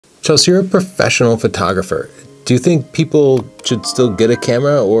Chelsea, you're a professional photographer. Do you think people should still get a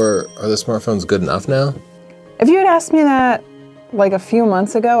camera, or are the smartphones good enough now? If you had asked me that like a few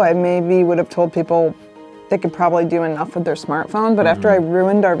months ago, I maybe would have told people they could probably do enough with their smartphone, but after I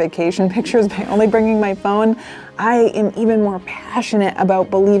ruined our vacation pictures by only bringing my phone, I am even more passionate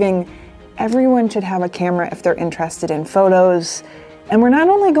about believing everyone should have a camera if they're interested in photos. And we're not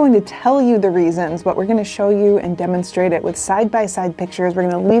only going to tell you the reasons, but we're going to show you and demonstrate it with side-by-side pictures. We're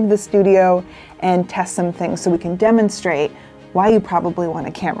going to leave the studio and test some things so we can demonstrate why you probably want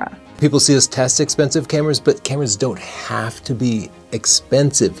a camera. People see us test expensive cameras, but cameras don't have to be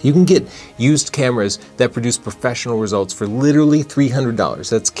expensive. You can get used cameras that produce professional results for literally $300.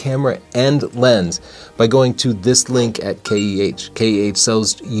 That's camera and lens by going to this link at KEH. KEH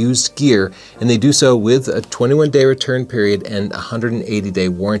sells used gear, and they do so with a 21-day return period and a 180-day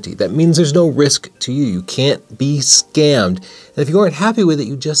warranty. That means there's no risk to you. You can't be scammed. And if you aren't happy with it,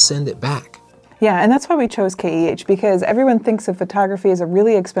 you just send it back. Yeah, and that's why we chose KEH, because everyone thinks of photography as a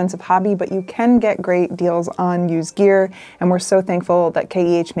really expensive hobby, but you can get great deals on used gear, and we're so thankful that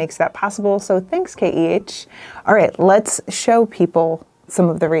KEH makes that possible. So thanks, KEH. All right, let's show people some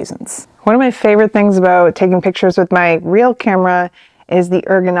of the reasons. One of my favorite things about taking pictures with my real camera is the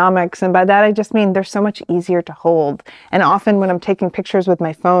ergonomics, and by that I just mean they're so much easier to hold. And often when I'm taking pictures with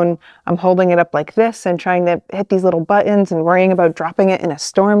my phone, I'm holding it up like this and trying to hit these little buttons and worrying about dropping it in a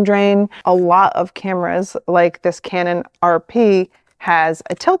storm drain. A lot of cameras, like this Canon RP, has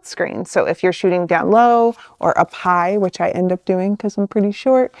a tilt screen. So if you're shooting down low or up high, which I end up doing because I'm pretty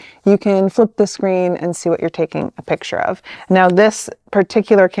short, you can flip the screen and see what you're taking a picture of. Now this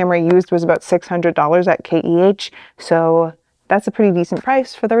particular camera used was about $600 at KEH, so that's a pretty decent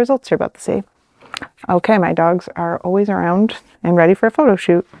price for the results you're about to see. Okay, my dogs are always around and ready for a photo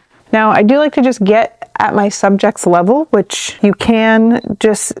shoot. Now, I do like to just get at my subject's level, which you can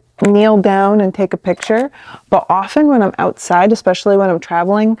just kneel down and take a picture. But often when I'm outside, especially when I'm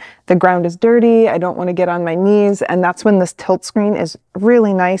traveling, the ground is dirty, I don't want to get on my knees, and that's when this tilt screen is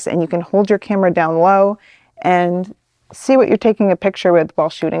really nice, and you can hold your camera down low and see what you're taking a picture with while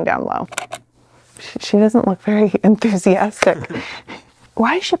shooting down low. She doesn't look very enthusiastic.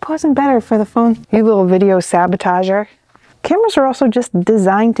 Why is she posing better for the phone? You little video sabotager. Cameras are also just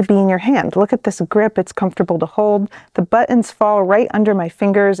designed to be in your hand. Look at this grip, it's comfortable to hold. The buttons fall right under my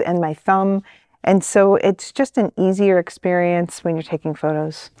fingers and my thumb, and so it's just an easier experience when you're taking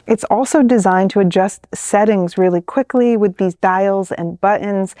photos. It's also designed to adjust settings really quickly with these dials and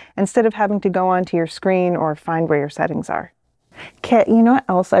buttons instead of having to go onto your screen or find where your settings are. Kit, you know what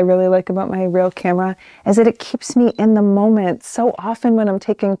else I really like about my real camera is that it keeps me in the moment. So often when I'm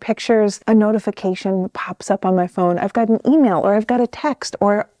taking pictures, a notification pops up on my phone. I've got an email or I've got a text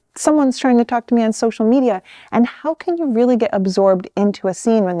or someone's trying to talk to me on social media. And how can you really get absorbed into a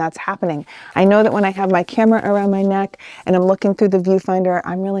scene when that's happening? I know that when I have my camera around my neck and I'm looking through the viewfinder,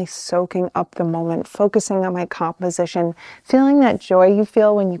 I'm really soaking up the moment, focusing on my composition, feeling that joy you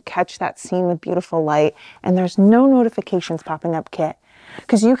feel when you catch that scene with beautiful light and there's no notifications popping up, Kit.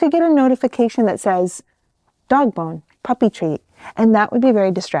 Because you could get a notification that says, dog bone, puppy treat, and that would be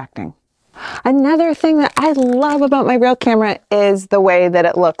very distracting. Another thing that I love about my real camera is the way that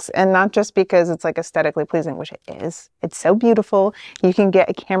it looks, and not just because it's like aesthetically pleasing, which it is. It's so beautiful. You can get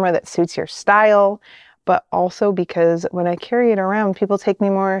a camera that suits your style, but also because when I carry it around, people take me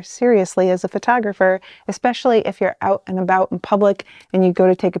more seriously as a photographer, especially if you're out and about in public and you go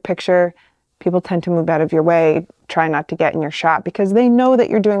to take a picture. People tend to move out of your way, try not to get in your shot because they know that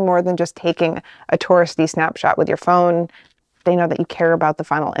you're doing more than just taking a touristy snapshot with your phone. They know that you care about the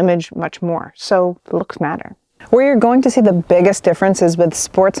final image much more, so looks matter. Where you're going to see the biggest differences with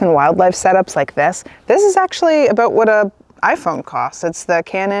sports and wildlife setups like this is actually about what an iPhone costs. It's the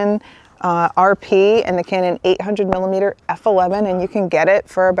Canon RP and the Canon 800mm f11, and you can get it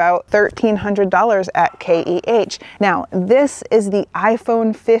for about $1,300 at KEH. Now, this is the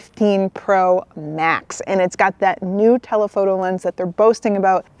iPhone 15 Pro Max, and it's got that new telephoto lens that they're boasting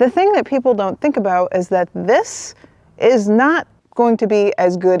about. The thing that people don't think about is that this is not going to be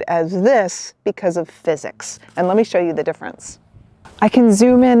as good as this because of physics. And let me show you the difference. I can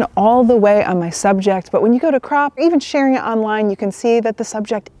zoom in all the way on my subject, but when you go to crop, even sharing it online, you can see that the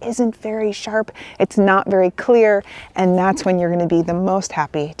subject isn't very sharp, it's not very clear, and that's when you're going to be the most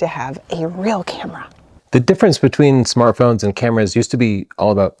happy to have a real camera. The difference between smartphones and cameras used to be all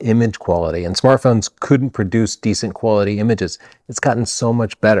about image quality, and smartphones couldn't produce decent quality images. It's gotten so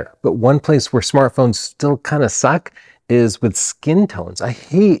much better. But one place where smartphones still kind of suck is with skin tones. I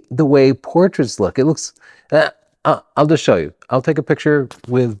hate the way portraits look. It looks, I'll just show you. I'll take a picture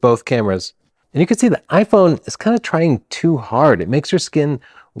with both cameras. And you can see the iPhone is kind of trying too hard. It makes your skin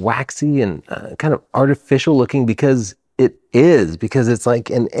waxy and kind of artificial looking because because it's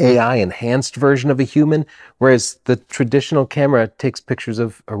like an AI enhanced version of a human, whereas the traditional camera takes pictures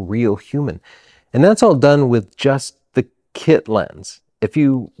of a real human. And that's all done with just the kit lens. If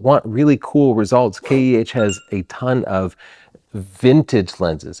you want really cool results, KEH has a ton of vintage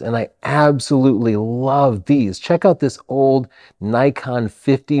lenses, and I absolutely love these. Check out this old Nikon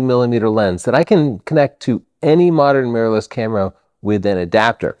 50mm lens that I can connect to any modern mirrorless camera with an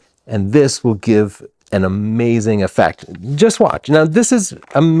adapter, and this will give an amazing effect. Just watch. Now, this is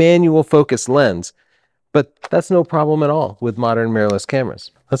a manual focus lens, but that's no problem at all with modern mirrorless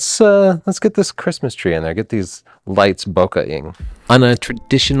cameras. Let's get this Christmas tree in there, get these lights bokeh-ing. On a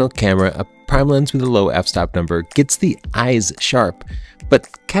traditional camera, a prime lens with a low f-stop number gets the eyes sharp, but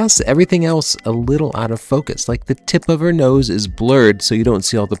casts everything else a little out of focus, like the tip of her nose is blurred so you don't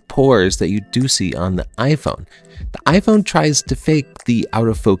see all the pores that you do see on the iPhone. The iPhone tries to fake the out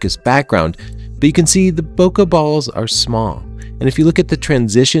of focus background, but you can see the bokeh balls are small. And if you look at the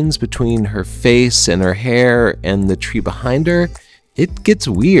transitions between her face and her hair and the tree behind her, it gets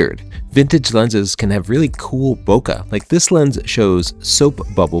weird. Vintage lenses can have really cool bokeh. Like this lens shows soap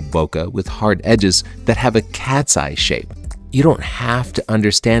bubble bokeh with hard edges that have a cat's eye shape. You don't have to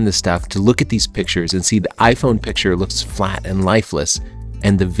understand this stuff to look at these pictures and see the iPhone picture looks flat and lifeless,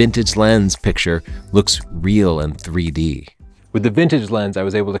 and the vintage lens picture looks real and 3D. With the vintage lens, I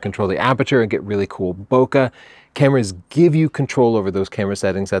was able to control the aperture and get really cool bokeh. Cameras give you control over those camera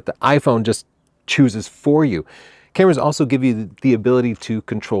settings that the iPhone just chooses for you. Cameras also give you the ability to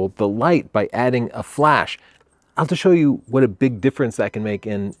control the light by adding a flash. I'll just show you what a big difference that can make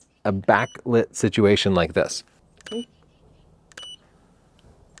in a backlit situation like this.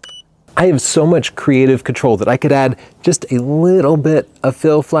 I have so much creative control that I could add just a little bit of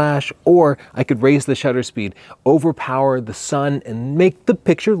fill flash, or I could raise the shutter speed, overpower the sun, and make the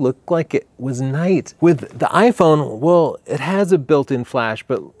picture look like it was night. With the iPhone, well, it has a built-in flash,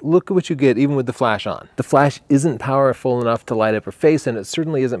 but look at what you get even with the flash on. The flash isn't powerful enough to light up her face, and it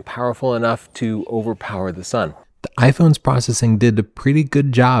certainly isn't powerful enough to overpower the sun. The iPhone's processing did a pretty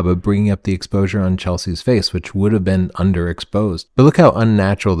good job of bringing up the exposure on Chelsea's face, which would have been underexposed. But look how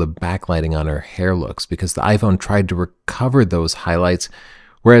unnatural the backlighting on her hair looks, because the iPhone tried to recover those highlights,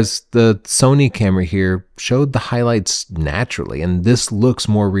 whereas the Sony camera here showed the highlights naturally, and this looks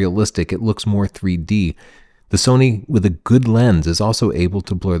more realistic. It looks more 3D. The Sony with a good lens is also able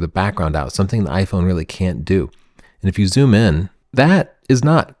to blur the background out, something the iPhone really can't do. And if you zoom in, that is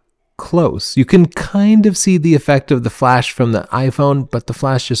not close. You can kind of see the effect of the flash from the iPhone, but the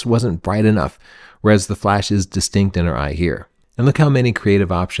flash just wasn't bright enough, whereas the flash is distinct in her eye here. And look how many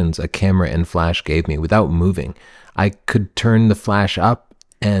creative options a camera and flash gave me without moving. I could turn the flash up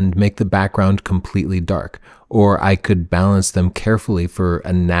and make the background completely dark, or I could balance them carefully for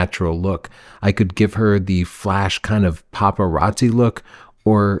a natural look. I could give her the flash kind of paparazzi look,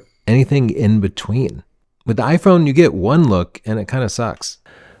 or anything in between. With the iPhone, you get one look and it kind of sucks.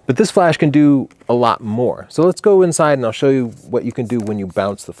 But this flash can do a lot more. So let's go inside and I'll show you what you can do when you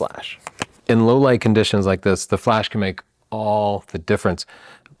bounce the flash. In low light conditions like this, the flash can make all the difference,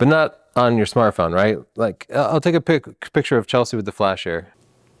 but not on your smartphone, right? Like, I'll take a picture of Chelsea with the flash here.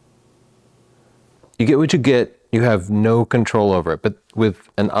 You get what you get. You have no control over it. But with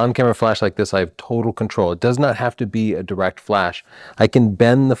an on-camera flash like this, I have total control. It does not have to be a direct flash. I can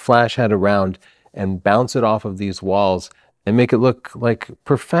bend the flash head around and bounce it off of these walls and make it look like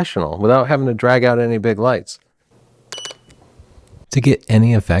professional without having to drag out any big lights. To get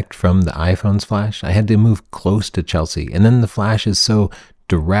any effect from the iPhone's flash, I had to move close to Chelsea, and then the flash is so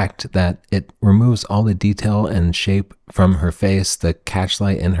direct that it removes all the detail and shape from her face. The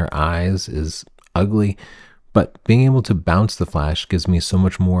catchlight in her eyes is ugly, but being able to bounce the flash gives me so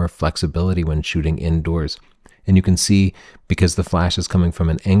much more flexibility when shooting indoors. And you can see, because the flash is coming from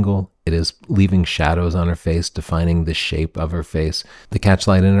an angle, it is leaving shadows on her face, defining the shape of her face. The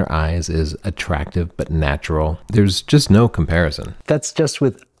catchlight in her eyes is attractive but natural. There's just no comparison. That's just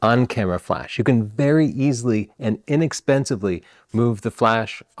with on-camera flash. You can very easily and inexpensively move the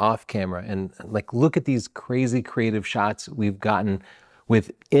flash off camera. And like, look at these crazy creative shots we've gotten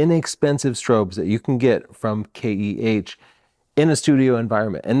with inexpensive strobes that you can get from KEH in a studio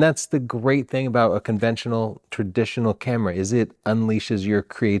environment. And that's the great thing about a conventional, traditional camera, is it unleashes your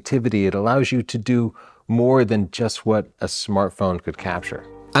creativity. It allows you to do more than just what a smartphone could capture.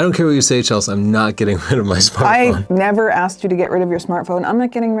 I don't care what you say, Chelsea, I'm not getting rid of my smartphone. I never asked you to get rid of your smartphone. I'm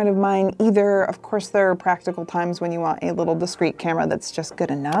not getting rid of mine either. Of course, there are practical times when you want a little discreet camera that's just good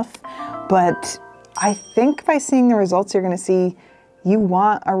enough. But I think by seeing the results, you're gonna see You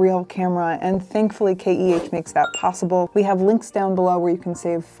want a real camera, and thankfully KEH makes that possible. We have links down below where you can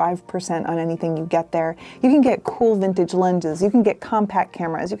save 5% on anything you get there. You can get cool vintage lenses, you can get compact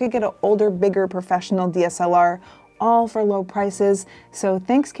cameras, you can get an older, bigger professional DSLR, all for low prices. So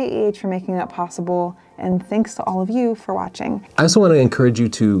thanks KEH for making that possible, and thanks to all of you for watching. I also want to encourage you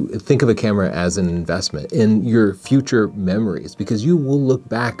to think of a camera as an investment in your future memories, because you will look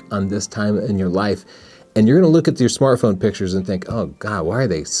back on this time in your life and you're going to look at your smartphone pictures and think, oh God, why are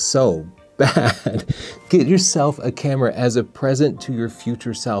they so bad? Get yourself a camera as a present to your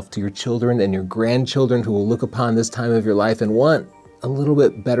future self, to your children and your grandchildren who will look upon this time of your life and want a little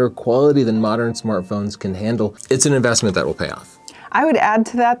bit better quality than modern smartphones can handle. It's an investment that will pay off. I would add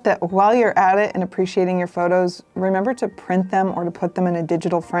to that while you're at it and appreciating your photos, remember to print them or to put them in a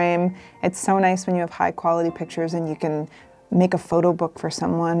digital frame. It's so nice when you have high quality pictures and you can make a photo book for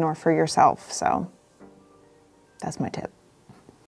someone or for yourself. So that's my tip.